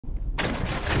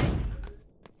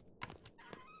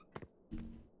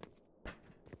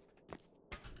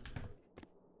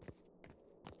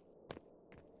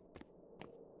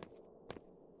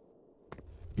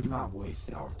not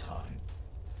waste our time.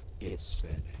 It's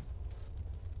spinning.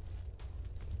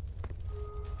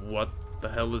 What the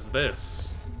hell is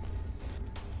this?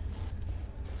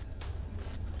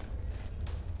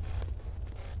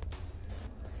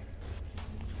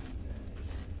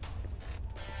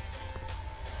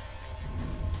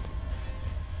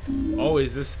 Oh,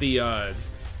 is this the,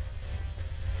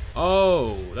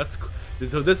 Oh, that's...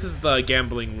 So this is the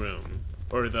gambling room.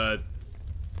 Or the...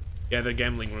 Yeah, the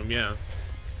gambling room, yeah.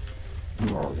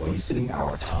 You are wasting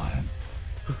our time.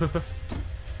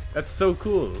 That's so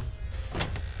cool.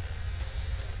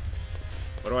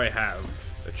 What do I have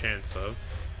a chance of?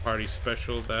 Party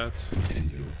special, that.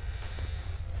 Continue.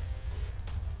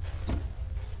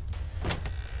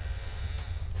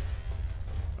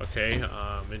 Okay,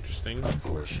 interesting.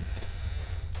 Unfortunate.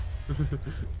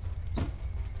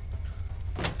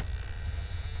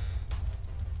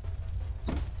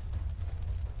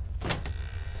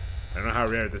 I don't know how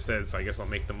rare this is, so I guess I'll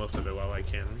make the most of it while I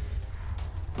can.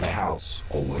 The house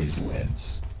always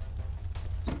wins.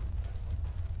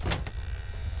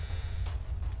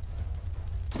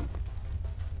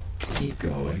 Keep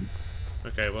going.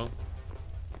 Okay, well.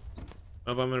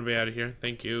 Oh, I'm gonna be out of here.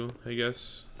 Thank you, I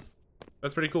guess.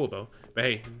 That's pretty cool, though. But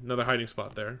hey, another hiding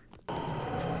spot there.